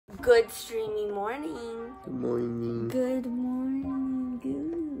Good streamy morning. Good morning. Good morning,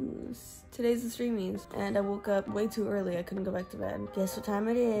 Goose. Today's the streamies, and I woke up way too early. I couldn't go back to bed. Guess what time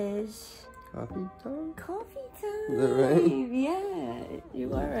it is? Coffee time? Coffee time. Is that right? Yeah,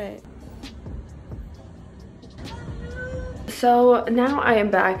 you are right. So now I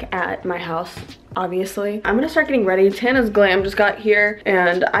am back at my house. Obviously, I'm gonna start getting ready. Tana's glam just got here,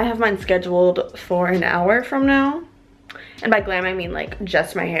 and I have mine scheduled for an hour from now. And by glam, I mean like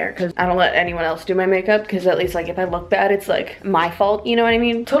just my hair, because I don't let anyone else do my makeup, because at least like if I look bad, it's like my fault, you know what I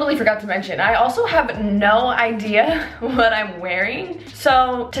mean? Totally forgot to mention, I also have no idea what I'm wearing.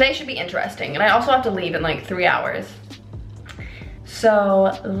 So today should be interesting, and I also have to leave in like 3 hours.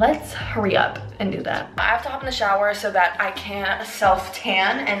 So let's hurry up and do that. I have to hop in the shower so that I can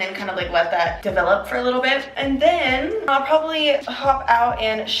self-tan and then kind of like let that develop for a little bit. And then I'll probably hop out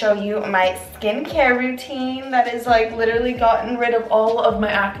and show you my skincare routine that is like literally gotten rid of all of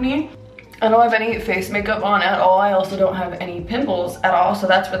my acne. I don't have any face makeup on at all. I also don't have any pimples at all, so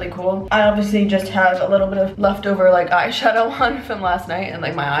that's really cool. I obviously just have a little bit of leftover like eyeshadow on from last night and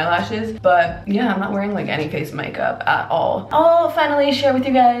like my eyelashes, but yeah, I'm not wearing like any face makeup at all. I'll finally share with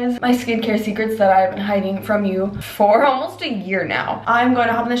you guys my skincare secrets that I've been hiding from you for almost a year now. I'm going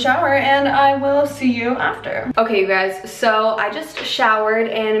to hop in the shower and I will see you after. Okay, you guys, so I just showered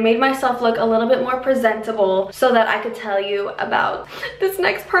and made myself look a little bit more presentable so that I could tell you about this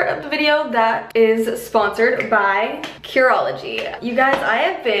next part of the video that is sponsored by Curology. You guys, I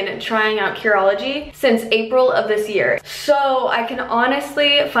have been trying out Curology since April of this year. So I can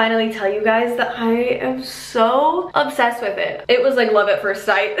honestly finally tell you guys that I am so obsessed with it. It was like love at first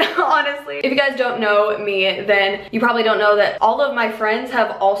sight, honestly. If you guys don't know me, then you probably don't know that all of my friends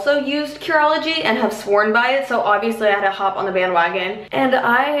have also used Curology and have sworn by it. So obviously I had to hop on the bandwagon, and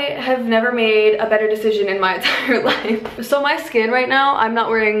I have never made a better decision in my entire life. So my skin right now, I'm not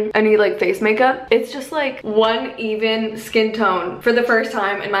wearing any like face makeup. It's just like one even skin tone for the first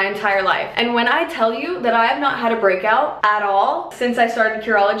time in my entire life. And when I tell you that I have not had a breakout at all since I started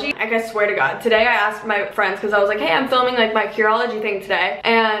Curology, I swear to God, today I asked my friends, because I was like, hey, I'm filming like my Curology thing today,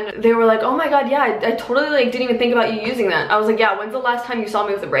 and they were like, oh my God, yeah, I totally like didn't even think about you using that. I was like, yeah, when's the last time you saw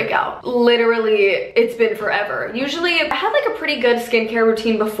me with a breakout? Literally, it's been forever. Usually I had like a pretty good skincare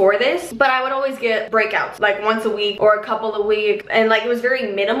routine before this, but I would always get breakouts like once a week or a couple a week, and like it was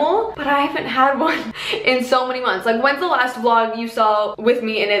very minimal, but I haven't had one in so many months. Like, when's the last vlog you saw with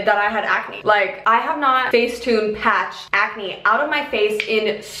me in it that I had acne? Like, I have not Facetune patched acne out of my face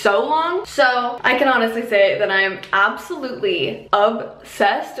in so long. So I can honestly say that I am absolutely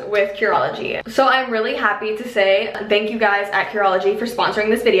obsessed with Curology. So I'm really happy to say thank you guys at Curology for sponsoring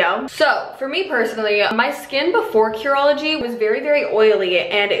this video. So for me personally, my skin before Curology was very, very oily,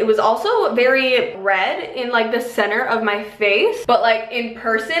 and it was also very red in like the center of my face. But like in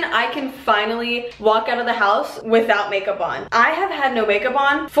person, I can finally walk out of the house without makeup on. I have had no makeup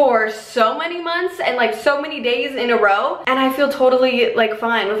on for so many months and like so many days in a row, and I feel totally like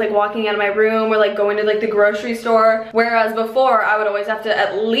fine with like walking out of my room or like going to like the grocery store, whereas before I would always have to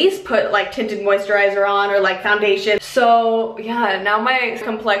at least put like tinted moisturizer on or like foundation. So yeah, now my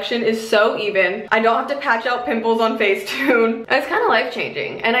complexion is so even. I don't have to patch out pimples on Facetune. It's kind of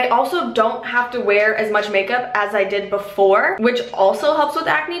life-changing, and I also don't have to wear as much makeup as I did before, which also helps with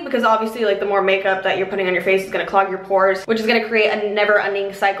acne, because obviously like the more makeup that you're putting on your face is going to clog your pores, which is going to create a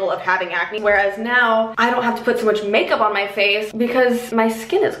never-ending cycle of having acne, whereas now I don't have to put so much makeup on my face because my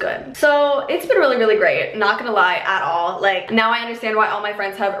skin is good. So it's been really, really great, not gonna lie at all. Like, now I understand why all my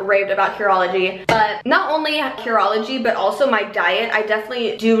friends have raved about Curology. But not only Curology, but also my diet. I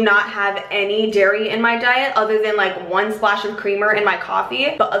definitely do not have any dairy in my diet other than like one splash of creamer in my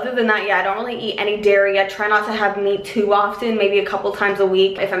coffee. But other than that, yeah, I don't really eat any dairy. I try not to have meat too often, maybe a couple times a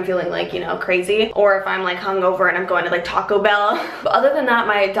week if I'm feeling like, you know, crazy, or if I'm like hungover and I'm going to like Taco Bell. But other than that,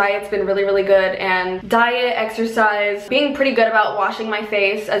 my diet's been really, really good, and diet, exercise, being pretty good about washing my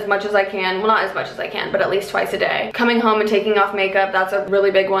face as much as I can. Well, not as much as I can, but at least twice a day. Coming home and taking off makeup, that's a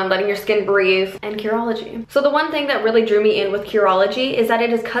really big one. Letting your skin breathe, and Curology. So the one thing that really drew me in with Curology is that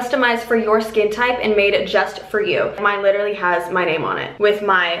it is customized for your skin type and made just for you. Mine literally has my name on it with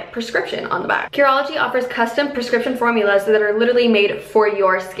my prescription on the back. Curology offers custom prescription formulas that are literally made for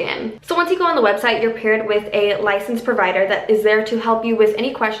your skin. So once you go on the website, you're paired with a licensed provider that is there to help you with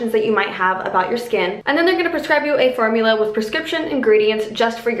any questions that you might have about your skin. And then they're going to prescribe you a formula with prescription ingredients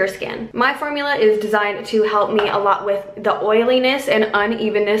just for your skin. My formula is designed to help me a lot with the oiliness and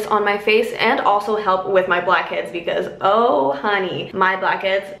unevenness on my face, and also help with my blackheads, because oh honey, my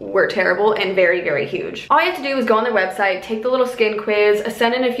blackheads were terrible and very, very huge. All you have to do is go on their website, take the little skin quiz,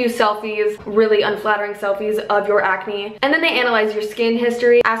 send in a few selfies, really unflattering selfies of your acne, and then they analyze your skin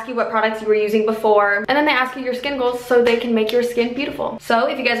history, ask you what products you were using before, and then they ask you your skin goals so they can make your skin beautiful. So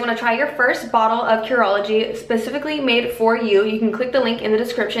if you guys want to try your first bottle of Curology specifically made for you, you can click the link in the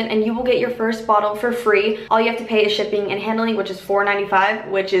description and you will get your first bottle for free. All you have to pay is shipping and handling, which is $4.95,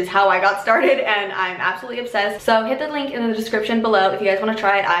 which is how I got started, and I'm absolutely obsessed. So hit the link in the description below if you guys want to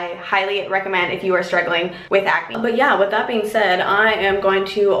try it. I highly recommend if you are struggling with acne. But yeah, with that being said, I am going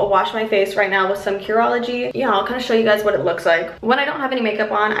to wash my face right now with some Curology. Yeah, I'll kind of show you guys what it looks like. When I don't have any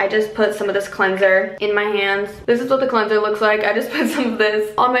makeup on, I just put some of this cleanser in my hands. This is what the cleanser looks like. I just put some of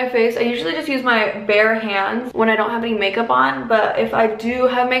this on my face. I usually just use my bare hands when I don't have any makeup on, but if I do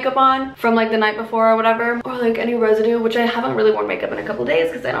have makeup on from like the night before or whatever, or like any residue, which I haven't really worn makeup in a couple days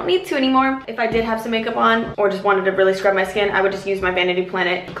because I don't need to anymore. If I did have some makeup on or just wanted to really scrub my skin, I would just use my Vanity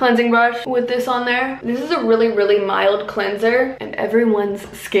Planet cleansing brush with this on there. This is a really, really mild cleanser and everyone's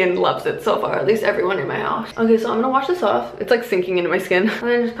skin loves it so far, at least everyone in my house. Okay, so I'm gonna wash this off. It's like sinking into my skin. And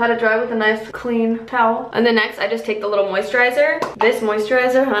then just pat it dry with a nice clean towel. And then next I just take the little moisturizer. This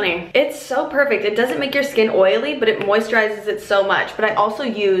moisturizer, honey, it's so perfect. It doesn't make your skin oily, but it moisturizes it so much. But I also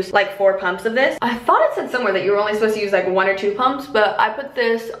use like 4 pumps of this. I thought it said somewhere that you were only supposed to use like 1 or 2 pumps, but I put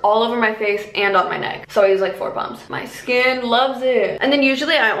this all over my face and on my neck. So I use like 4 pumps. My skin loves it. And then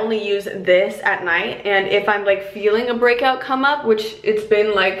usually I only use this at night. And if I'm like feeling a breakout come up, which it's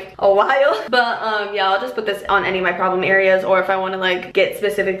been like a while, but yeah, I'll just put this on any of my problem areas, or if I want to like get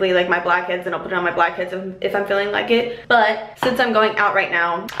specifically like my blackheads, then I'll put it on my blackheads if I'm feeling like it. But since I'm going out right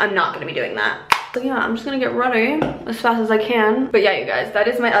now, I'm not gonna be doing that. So yeah, I'm just gonna get ready as fast as I can. But yeah, you guys, that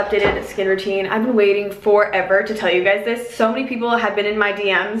is my updated skin routine. I've been waiting forever to tell you guys this. So many people have been in my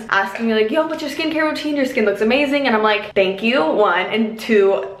DMs asking me like, yo, what's your skincare routine? Your skin looks amazing. And I'm like, thank you, 1, and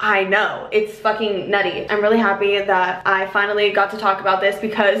 2, I know. It's fucking nutty. I'm really happy that I finally got to talk about this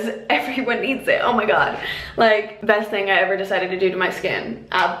because everyone needs it. Oh my God. Like, best thing I ever decided to do to my skin.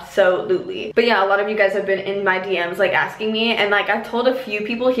 Absolutely. But yeah, a lot of you guys have been in my DMs like asking me, and like I've told a few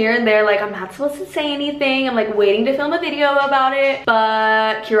people here and there, like I'm not supposed to say anything. I'm like waiting to film a video about it,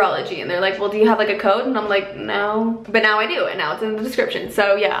 but Curology, and they're like, well, do you have like a code? And I'm like, no, but now I do, and now it's in the description.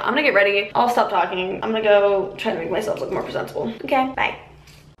 So yeah, I'm gonna get ready. I'll stop talking. I'm gonna go try to make myself look more presentable. Okay, bye.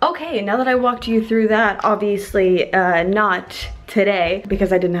 Okay, now that I walked you through that, obviously not today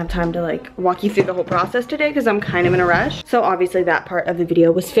because I didn't have time to like walk you through the whole process today because I'm kind of in a rush. So obviously that part of the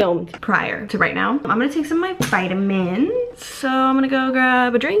video was filmed prior to right now. I'm gonna take some of my vitamins. So I'm gonna go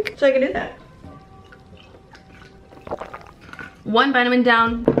grab a drink so I can do that. 1 vitamin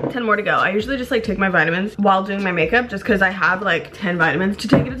down, 10 more to go. I usually just like take my vitamins while doing my makeup just because I have like 10 vitamins to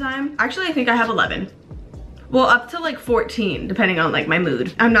take at a time. Actually, I think I have 11. Well, up to like 14, depending on like my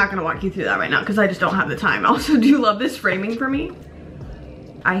mood. I'm not gonna walk you through that right now because I just don't have the time. I also do love this framing for me.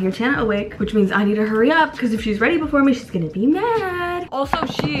 I hear Tana awake, which means I need to hurry up because if she's ready before me, she's gonna be mad. Also,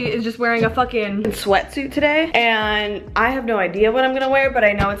 she is just wearing a fucking sweatsuit today and I have no idea what I'm gonna wear, but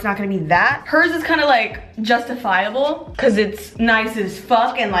I know it's not gonna be that. Hers is kind of like justifiable because it's nice as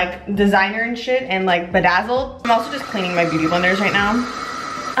fuck and like designer and shit and like bedazzled. I'm also just cleaning my beauty blenders right now.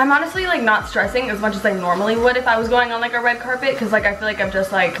 I'm honestly like not stressing as much as I normally would if I was going on like a red carpet, because like I feel like I've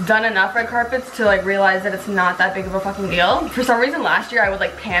just like done enough red carpets to like realize that it's not that big of a fucking deal. For some reason last year I would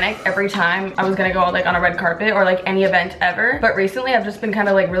like panic every time I was gonna go like on a red carpet or like any event ever, but recently I've just been kind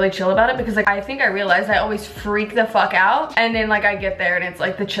of like really chill about it because like I think I realized I always freak the fuck out and then like I get there and it's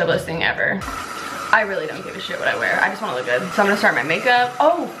like the chillest thing ever. I really don't give a shit what I wear. I just want to look good. So I'm gonna start my makeup.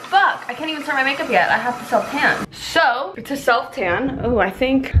 Oh, fuck. I can't even start my makeup yet. I have to self-tan. So, to self-tan, oh, I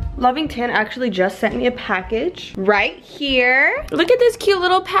think Loving Tan actually just sent me a package right here. Look at this cute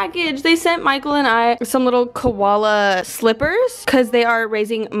little package. They sent Michael and I some little koala slippers because they are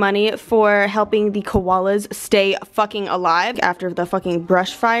raising money for helping the koalas stay fucking alive after the fucking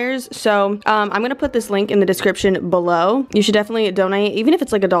brush fires. So, I'm gonna put this link in the description below. You should definitely donate, even if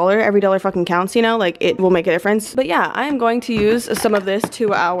it's like $1. Every dollar fucking counts, you know? Like it will make a difference. But yeah, I am going to use some of this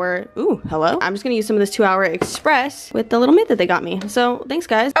 2-hour, ooh, hello. I'm just gonna use some of this 2-hour express with the little mitt that they got me. So thanks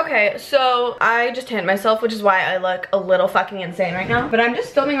guys. Okay, so I just tanned myself, which is why I look a little fucking insane right now. But I'm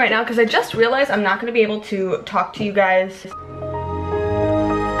just filming right now because I just realized I'm not gonna be able to talk to you guys.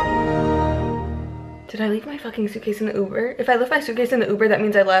 Did I leave my fucking suitcase in the Uber? If I left my suitcase in the Uber, that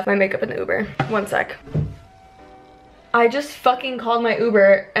means I left my makeup in the Uber. 1 sec. I just fucking called my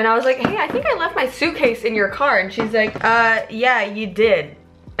Uber and I was like, hey, I think I left my suitcase in your car. And she's like, yeah, you did.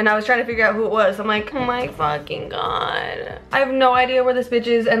 And I was trying to figure out who it was. I'm like, oh my fucking God. I have no idea where this bitch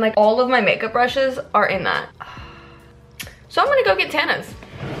is. And like all of my makeup brushes are in that. So I'm gonna go get Tana's.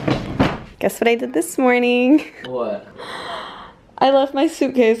 Guess what I did this morning? What? I left my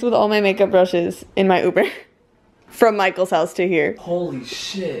suitcase with all my makeup brushes in my Uber. from Michael's house to here. Holy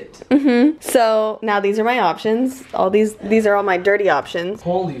shit. So now these are my options. These are all my dirty options.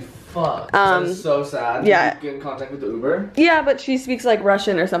 Holy fuck. That is so sad. Yeah. Did you get in contact with the Uber? Yeah, but she speaks like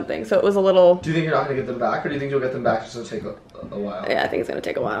Russian or something, so it was a little. Do you think you're not gonna get them back, or do you think you'll get them back just to take a while? Yeah, I think it's gonna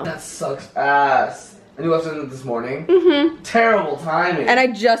take a while. That sucks ass. And you left it this morning? Terrible timing. And I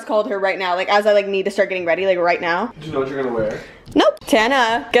just called her right now, like as I like need to start getting ready, like right now. Do you know what you're gonna wear? Nope.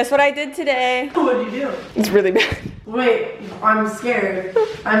 Tana, guess what I did today? What did you do? It's really bad. Wait, I'm scared.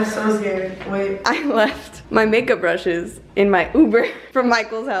 I'm so scared. Wait. I left my makeup brushes in my Uber from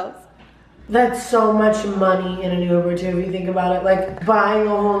Michael's house. That's so much money in an Uber too, if you think about it. Like, buying a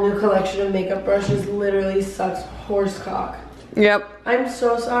whole new collection of makeup brushes literally sucks horse cock. Yep. I'm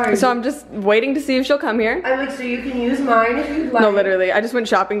so sorry. So I'm just waiting to see if she'll come here. I'm like, so you can use mine if you'd like. No, literally. I just went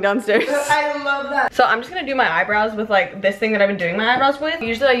shopping downstairs. I love that. So I'm just gonna do my eyebrows with like this thing that I've been doing my eyebrows with.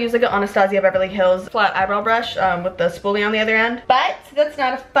 Usually I use like an Anastasia Beverly Hills flat eyebrow brush with the spoolie on the other end. But that's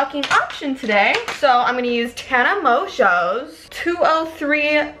not a fucking option today. So I'm gonna use Tana Mosho's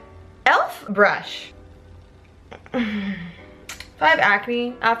 203 e.l.f. brush. If I have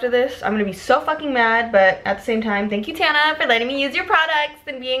acne after this, I'm gonna be so fucking mad, but at the same time, thank you, Tana, for letting me use your products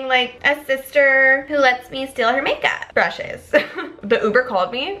and being like a sister who lets me steal her makeup brushes. The Uber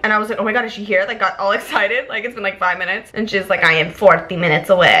called me and I was like, oh my god, is she here? Like got all excited, like it's been like 5 minutes. And she's like, I am 40 minutes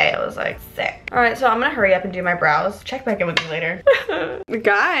away. I was like, sick. All right, so I'm gonna hurry up and do my brows. Check back in with me later.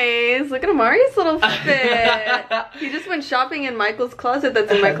 Guys, look at Amari's little fit. He just went shopping in Michael's closet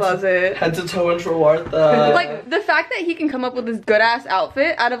that's in my closet. Head to toe and Trawartha. Like the fact that he can come up with this good ass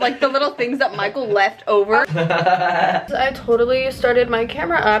outfit out of like the little things that Michael left over. So I totally started my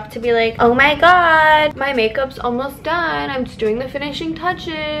camera up to be like, oh my god, my makeup's almost done. I'm just doing the finishing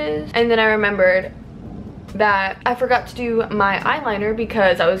touches. And then I remembered that I forgot to do my eyeliner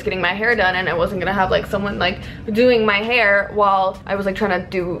because I was getting my hair done and I wasn't gonna have like someone like doing my hair while I was like trying to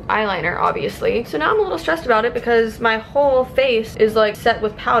do eyeliner, obviously. So now I'm a little stressed about it because my whole face is like set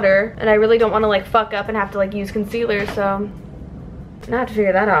with powder and I really don't want to like fuck up and have to like use concealer, so I have to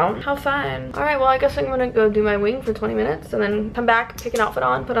figure that out. How fun. All right, well, I guess I'm gonna go do my wing for 20 minutes and then come back, pick an outfit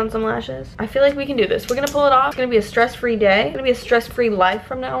on, put on some lashes. I feel like we can do this. We're gonna pull it off. It's gonna be a stress-free day. It's gonna be a stress-free life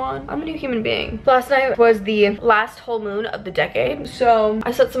from now on. I'm a new human being. Last night was the last whole moon of the decade. So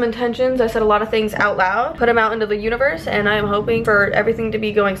I set some intentions. I said a lot of things out loud, put them out into the universe, and I am hoping for everything to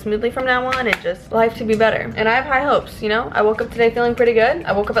be going smoothly from now on and just life to be better. And I have high hopes, you know? I woke up today feeling pretty good.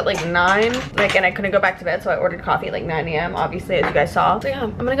 I woke up at like 9, and I couldn't go back to bed, so I ordered coffee at like 9 a.m. obviously, as you guys saw. So yeah,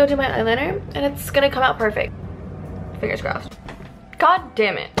 I'm gonna go do my eyeliner and it's gonna come out perfect. Fingers crossed. God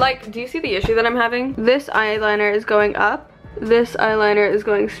damn it. Like, do you see the issue that I'm having? This eyeliner is going up. This eyeliner is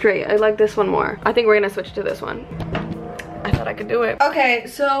going straight. I like this one more. I think we're gonna switch to this one. I thought I could do it. Okay,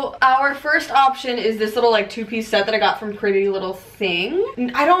 so our first option is this little like 2-piece set that I got from Pretty Little Thing.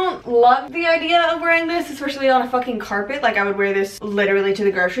 I don't love the idea of wearing this, especially on a fucking carpet. Like I would wear this literally to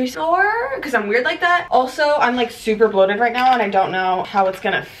the grocery store because I'm weird like that. Also, I'm like super bloated right now and I don't know how it's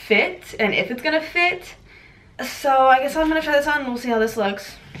gonna fit and if it's gonna fit. So I guess I'm gonna try this on and we'll see how this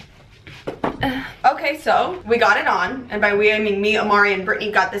looks. Okay, so we got it on, and by we I mean me, Amari, and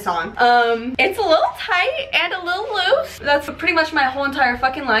Brittany got this on. It's a little tight and a little loose. That's pretty much my whole entire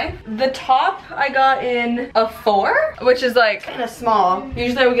fucking life. The top I got in a 4, which is like kind of small.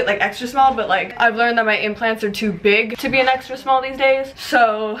 Usually I would get like extra small, but like I've learned that my implants are too big to be an extra small these days.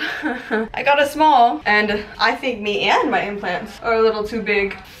 So I got a small, and I think me and my implants are a little too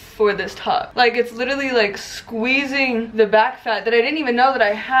big for this top. Like it's literally like squeezing the back fat that I didn't even know that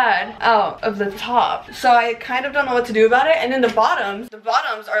I had out of the top. So I kind of don't know what to do about it. And then the bottoms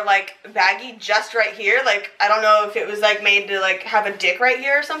are like baggy just right here. Like I don't know if it was like made to like have a dick right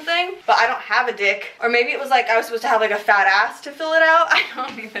here or something, but I don't have a dick. Or maybe it was like I was supposed to have like a fat ass to fill it out. I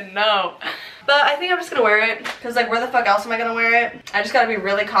don't even know. But I think I'm just gonna wear it because like where the fuck else am I gonna wear it? I just gotta be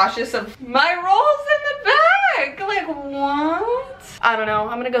really cautious of my rolls in the back. Like what? I don't know.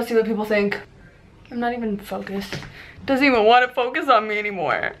 I'm gonna go see what people think. I'm not even focused. Doesn't even want to focus on me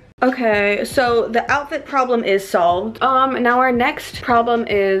anymore. Okay, so the outfit problem is solved. Now our next problem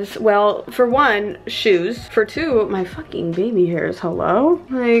is, well, for one, shoes. For two, my fucking baby hairs, hello?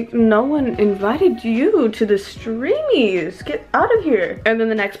 Like, no one invited you to the streamies. Get out of here. And then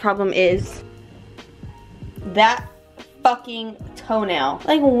the next problem is that fucking toenail.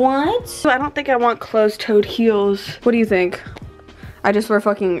 Like, what? So I don't think I want closed-toed heels. What do you think? I just wear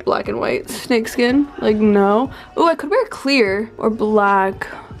fucking black and white snakeskin. Like, no. Oh, I could wear clear or black.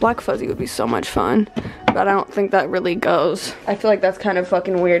 Black fuzzy would be so much fun, but I don't think that really goes. I feel like that's kind of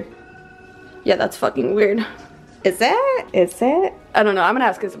fucking weird. Yeah, that's fucking weird. Is it? Is it? I don't know. I'm gonna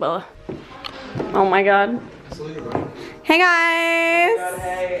ask Isabella. Oh my god. Hey guys!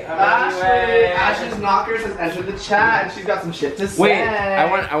 Hey, Ashley's knockers has entered the chat and she's got some shit to say. Wait, I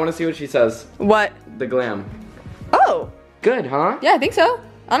want to see what she says. What? The glam. Oh! Good, huh? Yeah, I think so.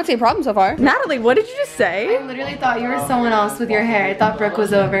 I don't see a problem so far. Natalie, what did you just say? I literally thought you were someone else with your hair. I thought Brooke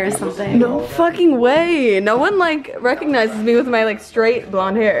was over or something. No fucking way. No one like recognizes me with my like straight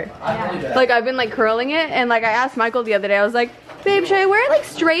blonde hair. Yeah. Like I've been like curling it, and like I asked Michael the other day, I was like, babe, should I wear it like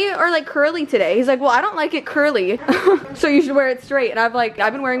straight or like curly today? He's like, well, I don't like it curly. So you should wear it straight. And I've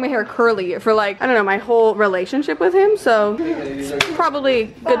been wearing my hair curly for like, I don't know, my whole relationship with him. So it's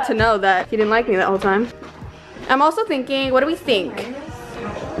probably good to know that he didn't like me that whole time. I'm also thinking, what do we think?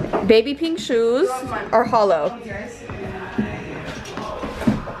 Baby pink shoes or hollow?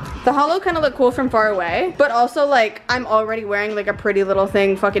 The hollow kind of look cool from far away, but also like I'm already wearing like a pretty little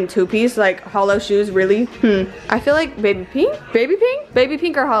thing fucking two-piece, like hollow shoes, really? I feel like baby pink? Baby pink? Baby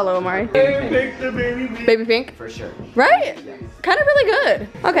pink or hollow, Amari? Baby pink? For sure. Right? Kind of really good.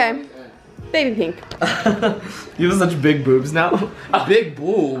 Okay. Baby pink. You have such big boobs now. Big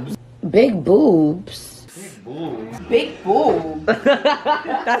boobs. Big boobs. Big boobs.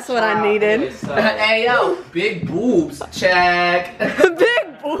 That's what I needed. Hey yo, big boobs. Check.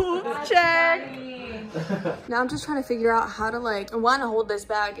 Big boobs check. Now I'm just trying to figure out how to like, one, hold this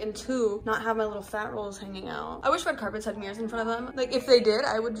bag, and two, not have my little fat rolls hanging out. I wish red carpets had mirrors in front of them. Like if they did,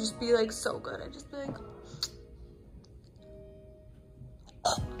 I would just be like so good. I'd just be like,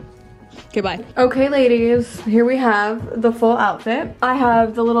 okay, bye. Okay, ladies, here we have the full outfit. I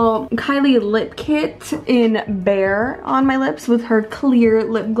have the little Kylie lip kit in Bear on my lips with her clear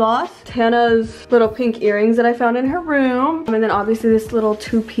lip gloss. Tana's little pink earrings that I found in her room. And then obviously this little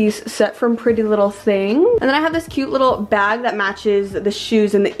two-piece set from Pretty Little Thing. And then I have this cute little bag that matches the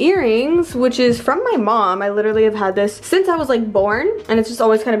shoes and the earrings, which is from my mom. I literally have had this since I was like born, and it's just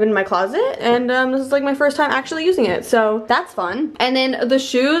always kind of been in my closet. And this is like my first time actually using it, so that's fun. And then the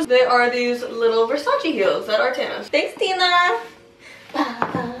shoes, they are these little Versace heels that are Tana's. Thanks, Tina.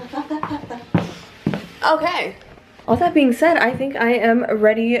 Okay. All that being said, I think I am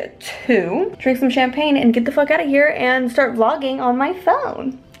ready to drink some champagne and get the fuck out of here and start vlogging on my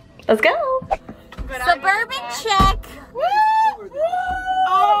phone. Let's go. Suburban check. Woo!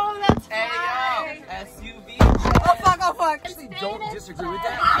 Oh, that's Hey yo, SUV. Oh fuck, oh fuck. I actually don't disagree with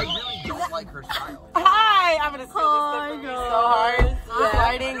that. I really don't like her style. Hi, I'm gonna steal this so hard. This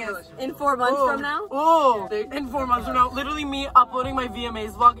lighting is in 4 months from now. oh in 4 months from now. Literally me uploading my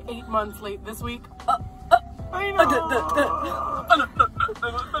VMAs vlog 8 months late this week. I know.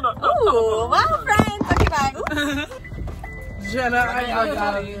 Ooh, wow, friends. Okay, bye. Jenna, I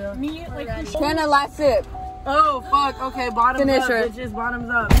love you. Me like Tana, last sip. oh fuck. Okay, bottoms Finish up, her. bitches. Bottoms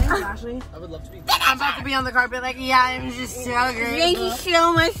up. Thanks, Ashley. I would love to be. I'm about to be on the carpet like, yeah, I'm just so great. Thank you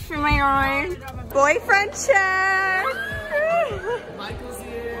so much for my arm. Boyfriend check. Michael's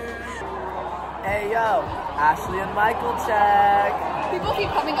here. Hey yo, Ashley and Michael check. People keep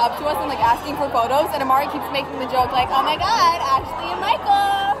coming up to us and like asking for photos, and Amari keeps making the joke like, oh my god, Ashley and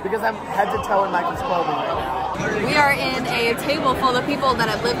Michael. Because I'm head to toe in Michael's clothing right now. We are in a table full of people that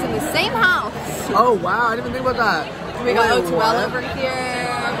have lived in the same house. Oh wow, I didn't even think about that. We got Wait, O2L what? over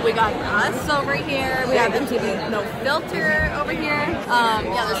here. We got us over here. We have MTV No Filter over here.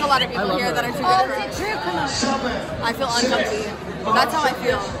 Yeah, there's a lot of people here that are too good for us. I feel uncomfy. That's how I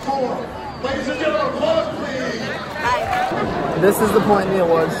feel. Hi. This is the point in the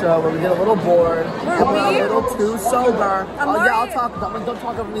awards show where we get a little bored, and we're a little too sober. Oh yeah, I'll talk. Don't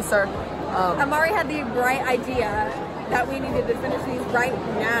talk over me, sir. Amari had the bright idea that we needed to finish these right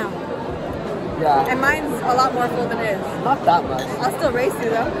now. Yeah. And mine's a lot more full than his. Not that much. I'll still race you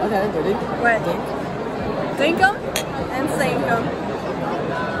though. Okay, ready? What? Drink them and sink them.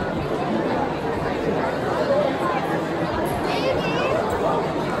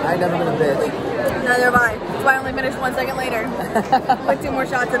 I ain't never been a bitch. Neither have I. That's why I only finished 1 second later. With 2 more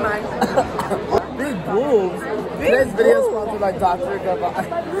shots in mine. Big boobs. Today's video is sponsored by Dr. Goodbye.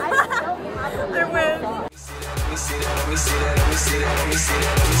 They're win.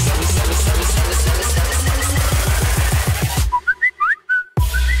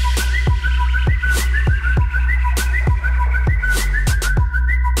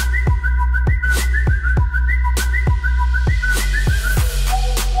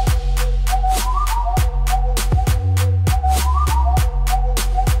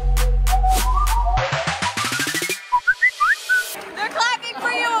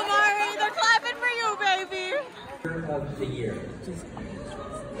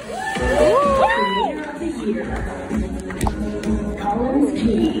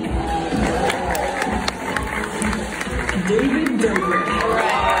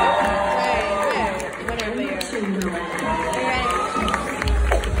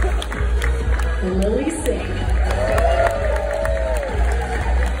 Lily Singh,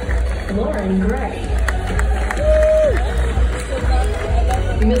 Lauren Gray,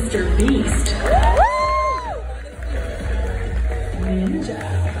 Mr. Beast, Ninja,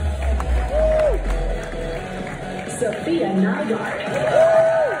 Sophia Nygaard,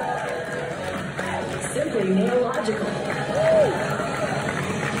 Simply Neological,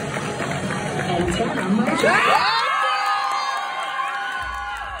 and Tana Mojo.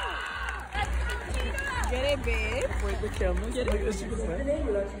 Get it, babe. Wait, the camera. Get it.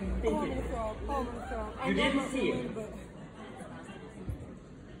 You didn't see it.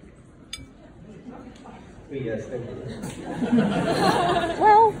 Yes, thank you.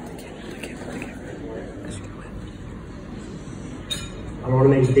 Well. I don't want to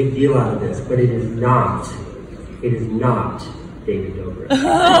make a big deal out of this, but it is not David Dobrik.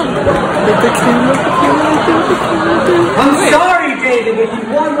 I'm sorry, David, but you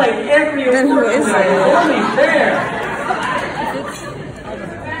won like every award tonight. Only fair.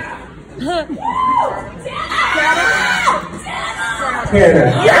 Tana.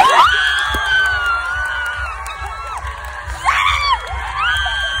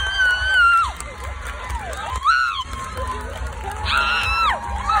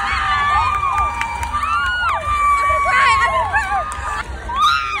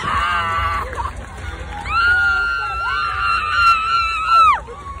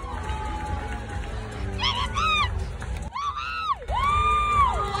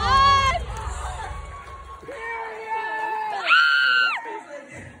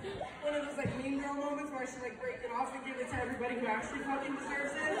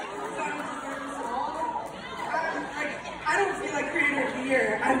 I don't feel like creator of the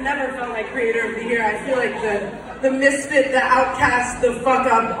year. I've never felt like creator of the year. I feel like the misfit, the outcast, the fuck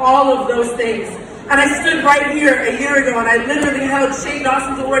up, all of those things. And I stood right here a year ago and I literally held Shane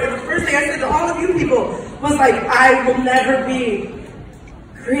Dawson's award. And the first thing I said to all of you people was like, I will never be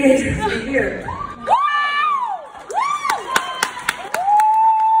creator of the year.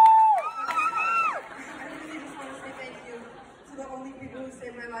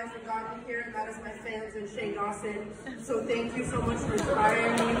 And got me here, and that is my fans and Shane Dawson. So thank you so much for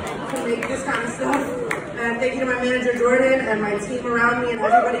inspiring me to make this kind of stuff. And thank you to my manager Jordan and my team around me and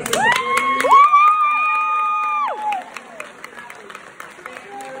everybody for supporting me.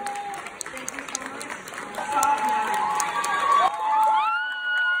 Thank you so much. Stop now.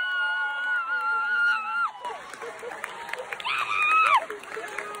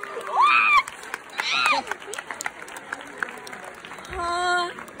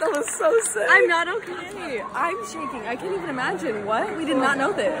 That was so sick. I'm not okay. I'm shaking. I can't even imagine. What? We did not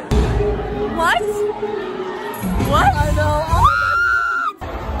know this. What? What? I know.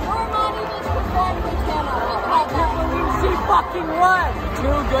 We're not even prepared for Tana. I can't believe she fucking won.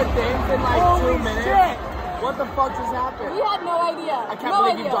 2 good things in like Holy 2 minutes. shit. What the fuck just happened? We had no idea. I can't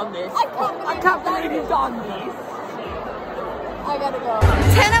believe you've done this. I can't believe you've done this. I gotta go.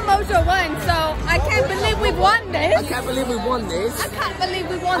 Tana Mojo won, so I can't believe we won this. I can't believe we won this. I can't believe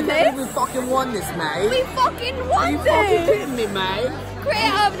we won I this. can't believe we fucking won this, mate. We fucking Are won you fucking this. kidding me, mate?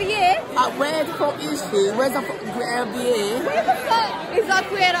 Creator of the year. Where the fuck is she? Where's the fucking creator of the year? Where the fuck is our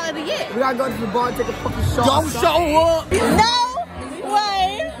creator of the year? We gotta go to the bar and take a fucking shot. Don't show up! No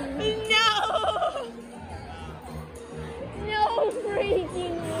way. No. No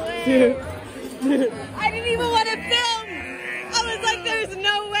freaking way. I didn't even want to film. I was like, there's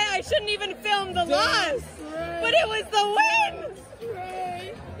no way. I shouldn't even film the loss. But it was the win.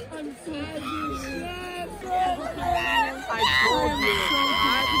 I'm sad. I told you.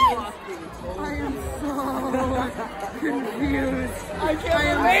 I am so confused. I can't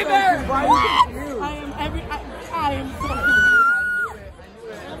believe it. Why are you confused? I am so confused.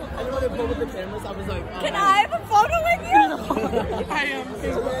 I know when they pulled with the cameras, I was like, Can I have a photo with you? I am so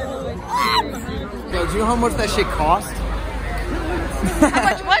Yo, do you know how much that shit cost? How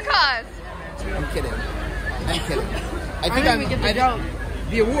much what cost? I'm kidding. I think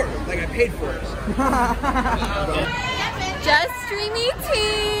the award, like I paid for it. Just streamy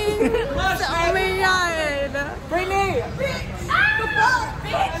team. Oh my god. Brittany!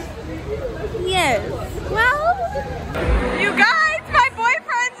 Yes. Well, you guys, my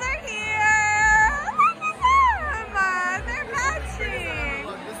boyfriends are here. Look at them. They're matching.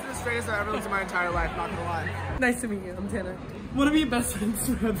 This is the straightest I've ever looked in my entire life, not gonna lie. Nice to meet you. I'm Tana. One of your best friends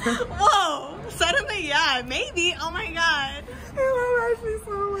forever. Whoa. Suddenly, yeah, maybe. Oh my god. I love Ashley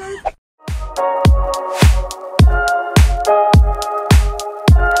so much.